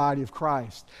up in the body of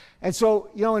Christ. And so,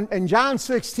 in John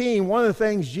 16, one of the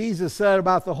things Jesus said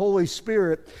about the Holy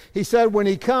Spirit, He said when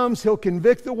He comes, He'll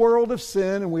convict the world of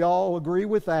sin, and we all agree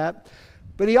with that.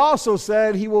 But He also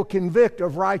said He will convict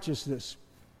of righteousness.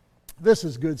 This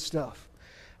is good stuff.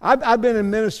 I've been in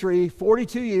ministry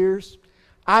 42 years.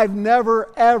 I've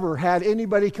never, ever had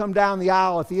anybody come down the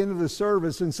aisle at the end of the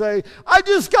service and say, I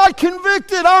just got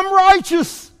convicted, I'm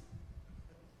righteous.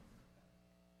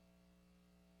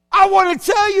 I want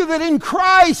to tell you that in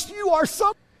Christ you are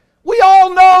something. We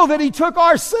all know that He took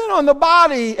our sin on the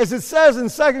body, as it says in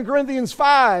 2 Corinthians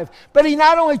 5. But He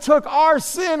not only took our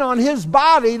sin on His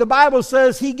body, the Bible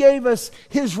says He gave us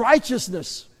His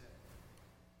righteousness.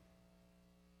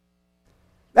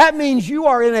 That means you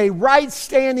are in a right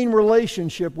standing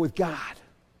relationship with God.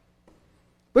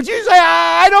 But you say,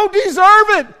 I don't deserve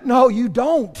it. No, you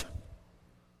don't.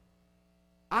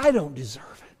 I don't deserve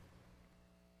it.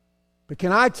 But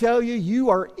can I tell you,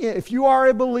 if you are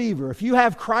a believer, if you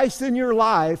have Christ in your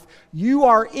life, you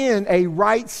are in a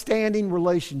right standing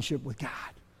relationship with God.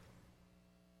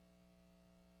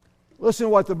 Listen to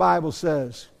what the Bible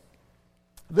says.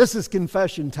 This is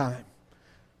confession time.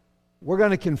 We're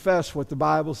going to confess what the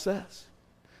Bible says.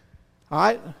 All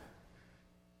right?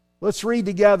 Let's read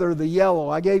together the yellow.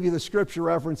 I gave you the scripture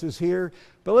references here,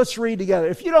 but let's read together.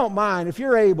 If you don't mind, if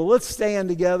you're able, let's stand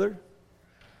together.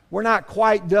 We're not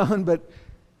quite done, but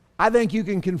I think you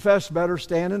can confess better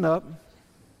standing up.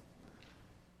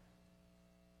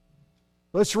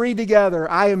 Let's read together.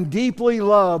 I am deeply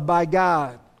loved by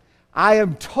God. I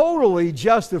am totally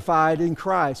justified in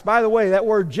Christ. By the way, that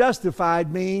word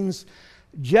justified means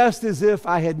just as if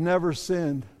I had never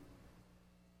sinned.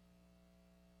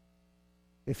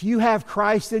 If you have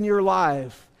Christ in your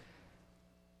life,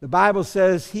 the Bible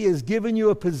says He has given you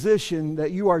a position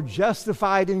that you are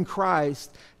justified in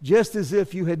Christ, just as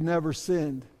if you had never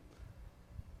sinned.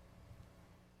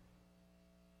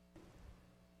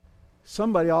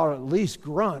 Somebody ought to at least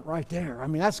grunt right there. I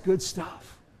mean, that's good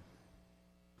stuff.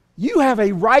 You have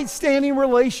a right standing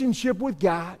relationship with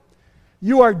God.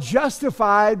 You are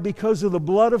justified because of the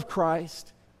blood of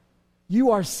Christ.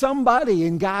 You are somebody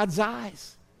in God's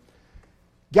eyes.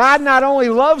 God not only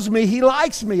loves me, He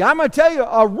likes me. I'm going to tell you,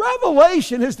 a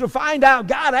revelation is to find out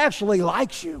God actually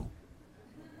likes you.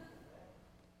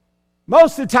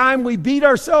 Most of the time we beat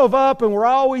ourselves up and we're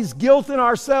always guilting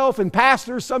ourselves, and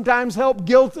pastors sometimes help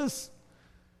guilt us.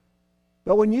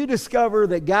 But when you discover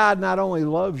that God not only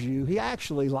loves you, He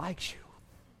actually likes you,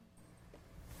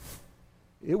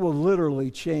 it will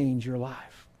literally change your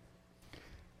life.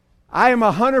 I am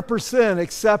 100%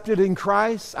 accepted in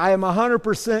Christ. I am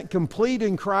 100% complete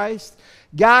in Christ.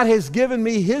 God has given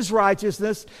me His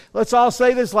righteousness. Let's all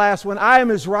say this last one. I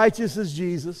am as righteous as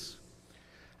Jesus.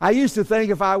 I used to think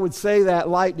if I would say that,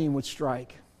 lightning would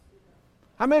strike.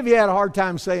 How many of you had a hard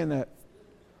time saying that?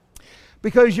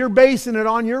 Because you're basing it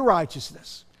on your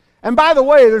righteousness. And by the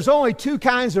way, there's only two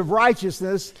kinds of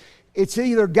righteousness. It's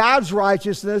either God's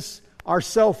righteousness or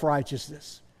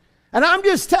self-righteousness. And I'm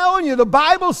just telling you, the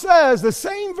Bible says, the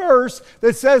same verse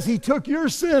that says He took your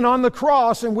sin on the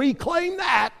cross and we claim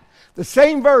that, the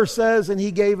same verse says, and He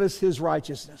gave us His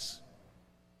righteousness.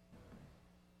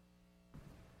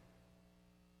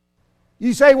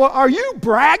 You say, well, are you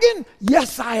bragging?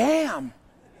 Yes, I am.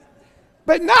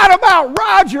 But not about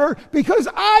Roger, because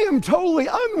I am totally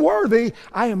unworthy.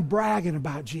 I am bragging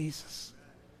about Jesus.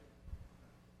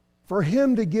 For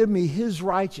Him to give me His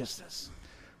righteousness.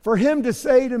 For Him to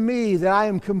say to me that I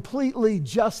am completely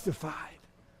justified.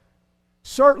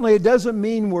 Certainly it doesn't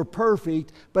mean we're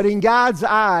perfect, but in God's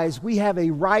eyes, we have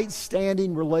a right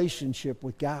standing relationship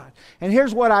with God. And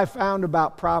here's what I found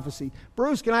about prophecy.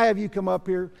 Bruce, can I have you come up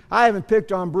here? I haven't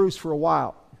picked on Bruce for a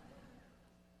while.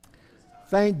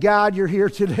 Thank God you're here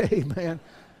today, man.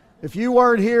 If you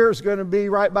weren't here, it's going to be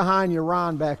right behind you,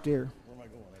 Ron, back there. Where am I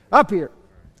going? Up here.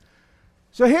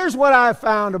 So here's what I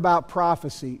found about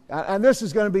prophecy. And this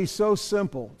is going to be so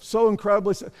simple, so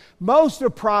incredibly simple. Most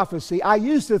of prophecy, I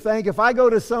used to think if I go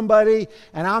to somebody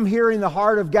and I'm hearing the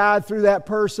heart of God through that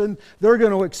person, they're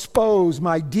going to expose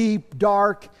my deep,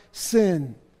 dark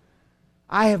sin.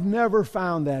 I have never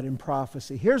found that in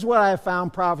prophecy. Here's what I have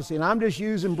found prophecy, and I'm just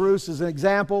using Bruce as an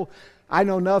example. I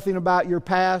know nothing about your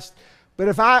past, but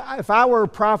if I were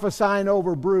prophesying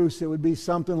over Bruce, it would be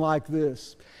something like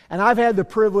this. And I've had the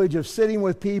privilege of sitting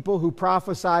with people who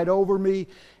prophesied over me,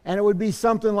 and it would be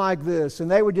something like this. And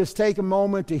they would just take a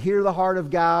moment to hear the heart of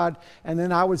God, and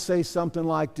then I would say something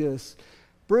like this.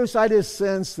 Bruce, I just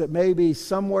sense that maybe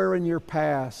somewhere in your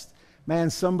past, man,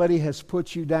 somebody has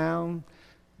put you down.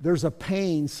 There's a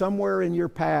pain somewhere in your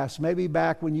past, maybe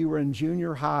back when you were in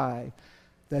junior high,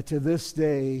 that to this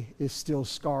day is still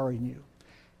scarring you.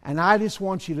 And I just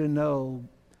want you to know,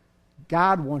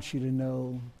 God wants you to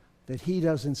know that He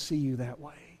doesn't see you that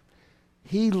way.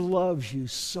 He loves you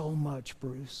so much,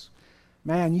 Bruce.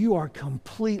 Man, you are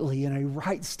completely in a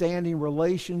right standing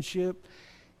relationship.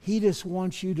 He just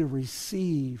wants you to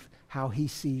receive how He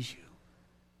sees you.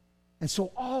 And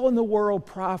so all in the world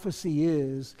prophecy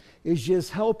is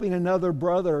just helping another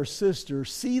brother or sister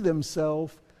see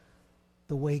themselves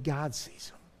the way God sees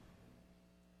them.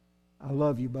 I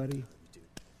love you, buddy.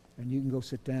 And you can go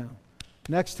sit down.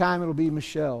 Next time it'll be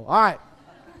Michelle. All right.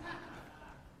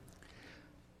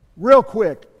 Real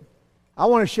quick, I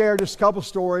want to share just a couple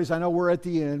stories. I know we're at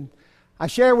the end. I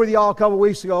shared with you all a couple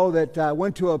weeks ago that I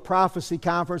went to a prophecy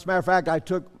conference. Matter of fact, I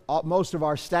took most of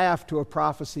our staff to a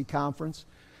prophecy conference.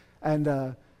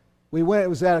 And we went, it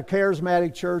was at a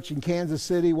charismatic church in Kansas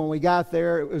City. When we got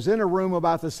there, it was in a room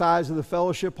about the size of the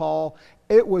fellowship hall.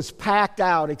 It was packed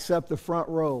out except the front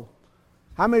row.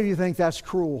 How many of you think that's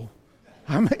cruel?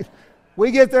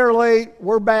 We get there late,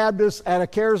 we're Baptists at a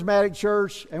charismatic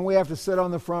church, and we have to sit on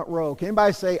the front row. Can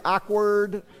anybody say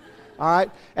awkward? All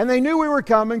right. And they knew we were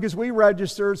coming because we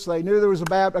registered, so they knew there was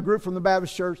a group from the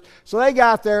Baptist church. So they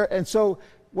got there, and so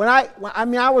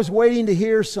I was waiting to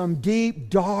hear some deep,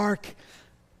 dark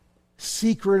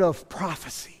secret of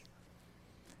prophecy.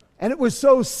 And it was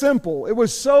so simple. It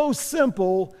was so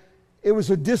simple, it was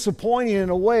a disappointing in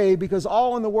a way, because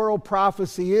all in the world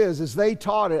prophecy is, as they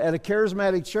taught it at a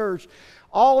charismatic church,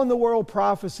 all in the world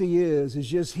prophecy is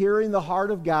just hearing the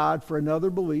heart of God for another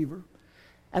believer.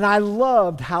 And I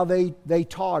loved how they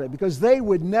taught it, because they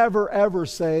would never ever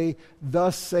say,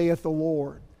 "Thus saith the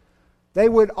Lord." They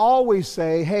would always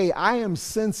say, "Hey, I am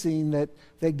sensing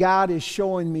that God is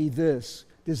showing me this.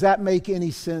 Does that make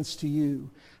any sense to you?"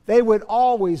 They would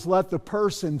always let the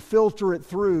person filter it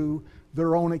through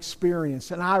their own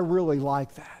experience. And I really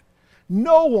like that.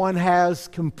 No one has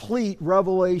complete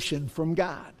revelation from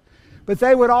God. But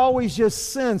they would always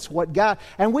just sense what God...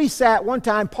 And we sat one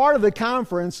time, part of the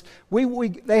conference,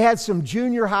 they had some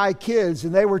junior high kids,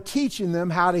 and they were teaching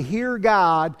them how to hear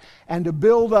God and to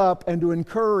build up and to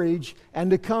encourage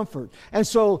and to comfort. And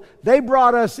so they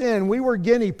brought us in. We were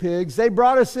guinea pigs. They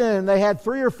brought us in. They had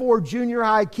 3 or 4 junior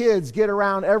high kids get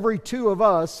around every 2 of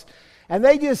us. And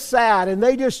they just sat and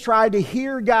they just tried to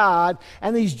hear God.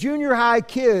 And these junior high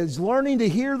kids, learning to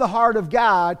hear the heart of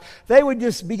God, they would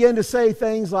just begin to say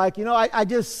things like, I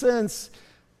just sense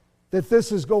that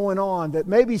this is going on, that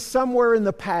maybe somewhere in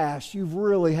the past you've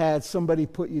really had somebody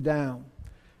put you down.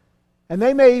 And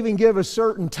they may even give a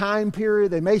certain time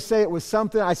period. They may say it was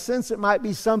something, I sense it might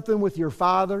be something with your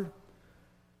father.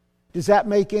 Does that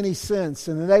make any sense?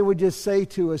 And then they would just say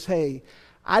to us, "Hey,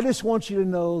 I just want you to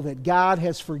know that God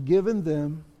has forgiven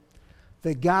them,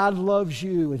 that God loves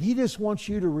you, and He just wants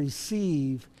you to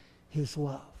receive His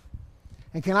love."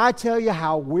 And can I tell you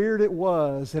how weird it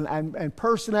was? And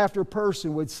person after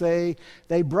person would say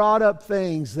they brought up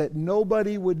things that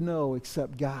nobody would know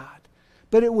except God.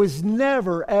 But it was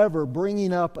never, ever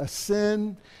bringing up a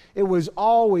sin. It was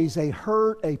always a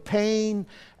hurt, a pain,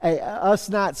 us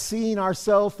not seeing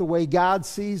ourselves the way God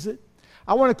sees it.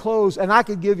 I want to close, and I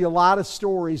could give you a lot of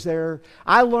stories there.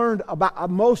 I learned about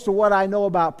most of what I know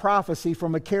about prophecy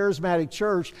from a charismatic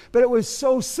church, but it was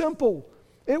so simple.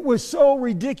 It was so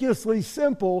ridiculously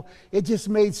simple. It just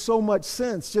made so much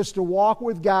sense just to walk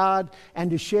with God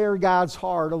and to share God's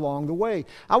heart along the way.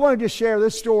 I wanted to share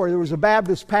this story. There was a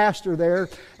Baptist pastor there,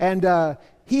 and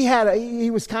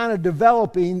he was kind of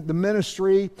developing the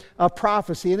ministry of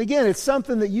prophecy. And again, it's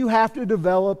something that you have to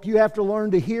develop. You have to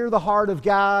learn to hear the heart of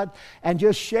God and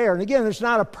just share. And again, there's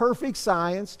not a perfect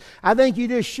science. I think you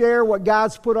just share what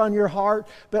God's put on your heart,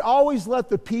 but always let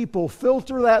the people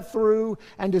filter that through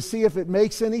and to see if it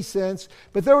makes any sense.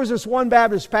 But there was this one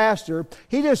Baptist pastor,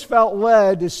 he just felt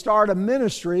led to start a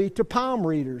ministry to palm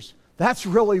readers. That's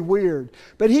really weird.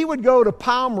 But he would go to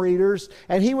palm readers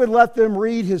and he would let them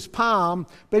read his palm,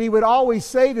 but he would always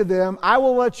say to them, "I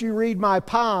will let you read my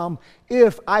palm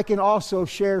if I can also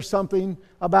share something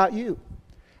about you."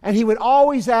 And he would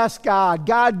always ask God,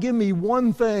 "God, give me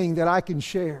one thing that I can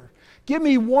share. Give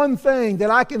me one thing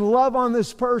that I can love on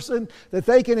this person, that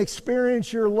they can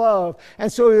experience your love."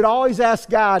 And so he would always ask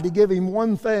God to give him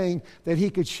one thing that he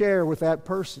could share with that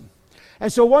person.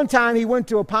 And so one time he went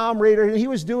to a palm reader, and he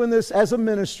was doing this as a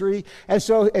ministry. And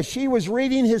so as she was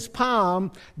reading his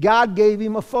palm, God gave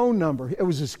him a phone number. It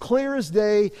was as clear as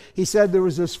day. He said there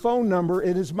was this phone number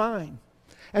in his mind.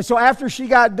 And so after she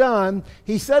got done,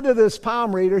 he said to this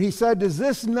palm reader, he said, "Does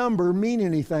this number mean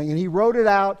anything?" And he wrote it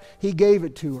out. He gave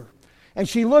it to her. And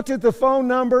she looked at the phone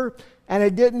number, and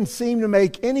it didn't seem to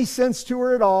make any sense to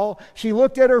her at all. She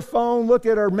looked at her phone, looked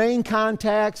at her main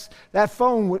contacts. That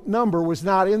phone number was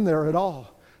not in there at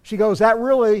all. She goes, "That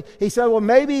really..." He said, "Well,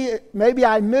 maybe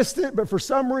I missed it, but for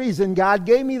some reason, God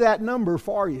gave me that number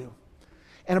for you."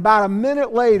 And about a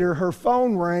minute later, her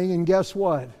phone rang, and guess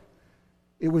what?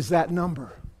 It was that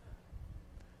number.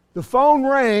 The phone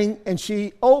rang, and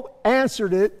she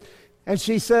answered it, and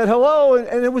she said, "Hello,"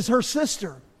 and it was her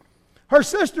sister. Her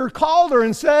sister called her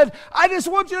and said, "I just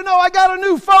want you to know I got a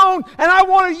new phone, and I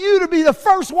wanted you to be the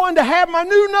first one to have my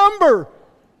new number."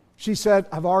 She said,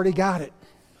 "I've already got it."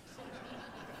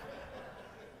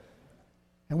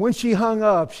 And when she hung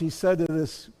up, she said to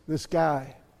this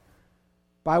guy,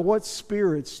 "By what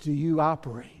spirits do you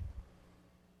operate?"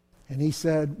 And he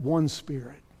said, "One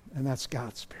spirit, and that's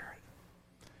God's Spirit."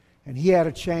 And he had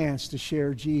a chance to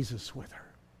share Jesus with her.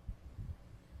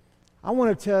 I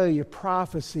want to tell you,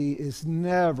 prophecy is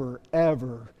never,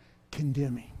 ever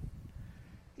condemning.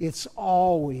 It's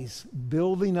always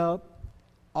building up,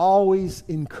 always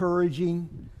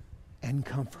encouraging, and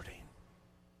comforting.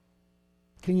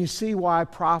 Can you see why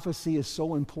prophecy is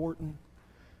so important?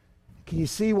 Can you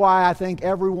see why I think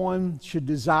everyone should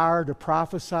desire to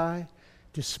prophesy,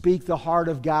 to speak the heart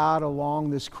of God along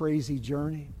this crazy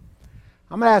journey?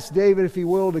 I'm going to ask David, if he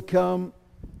will, to come.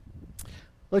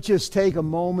 Let's just take a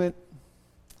moment.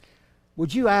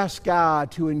 Would you ask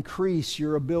God to increase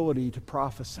your ability to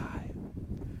prophesy?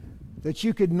 that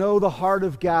you could know the heart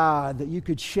of God, that you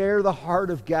could share the heart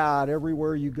of God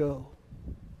everywhere you go.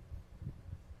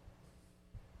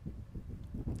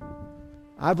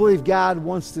 I believe God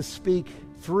wants to speak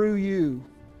through you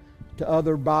to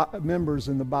other members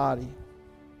in the body.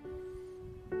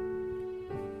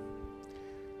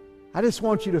 I just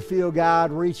want you to feel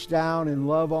God reach down and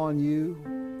love on you.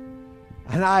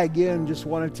 And I, again, just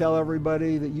want to tell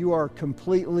everybody that you are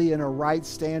completely in a right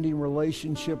standing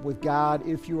relationship with God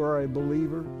if you are a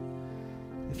believer.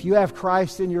 If you have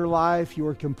Christ in your life, you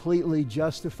are completely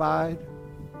justified.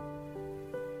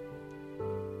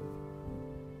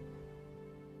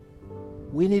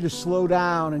 We need to slow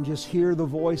down and just hear the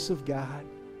voice of God.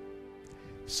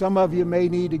 Some of you may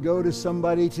need to go to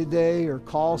somebody today or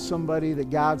call somebody that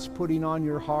God's putting on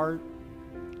your heart.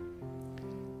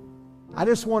 I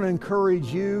just want to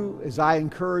encourage you as I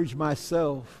encourage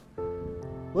myself.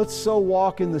 Let's so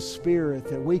walk in the Spirit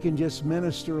that we can just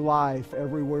minister life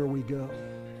everywhere we go.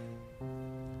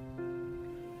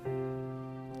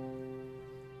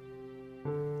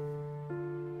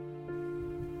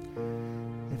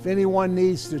 If anyone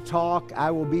needs to talk,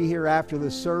 I will be here after the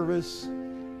service.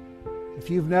 If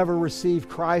you've never received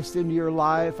Christ into your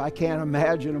life, I can't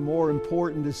imagine a more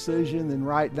important decision than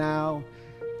right now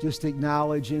just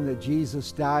acknowledging that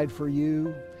Jesus died for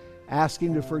you,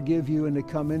 asking to forgive you and to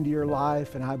come into your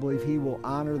life, and I believe He will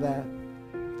honor that.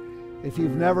 If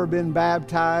you've never been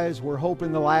baptized, we're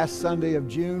hoping the last Sunday of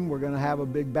June we're going to have a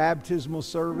big baptismal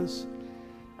service.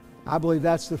 I believe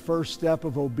that's the first step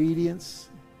of obedience.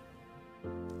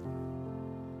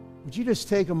 Would you just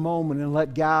take a moment and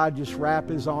let God just wrap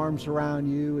His arms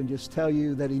around you and just tell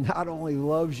you that He not only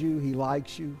loves you, He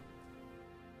likes you.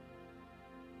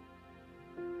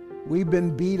 We've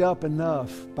been beat up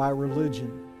enough by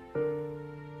religion.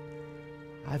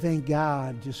 I think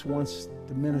God just wants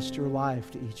to minister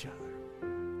life to each other.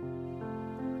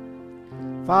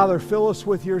 Father, fill us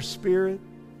with your Spirit.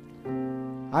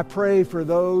 I pray for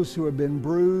those who have been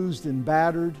bruised and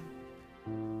battered,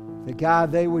 that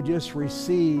God, they would just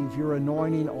receive your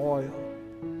anointing oil.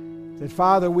 That,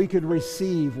 Father, we could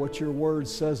receive what your word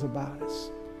says about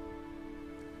us.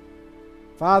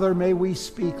 Father, may we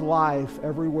speak life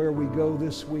everywhere we go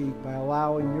this week by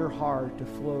allowing your heart to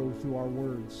flow through our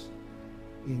words.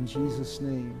 In Jesus'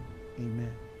 name,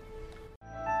 amen.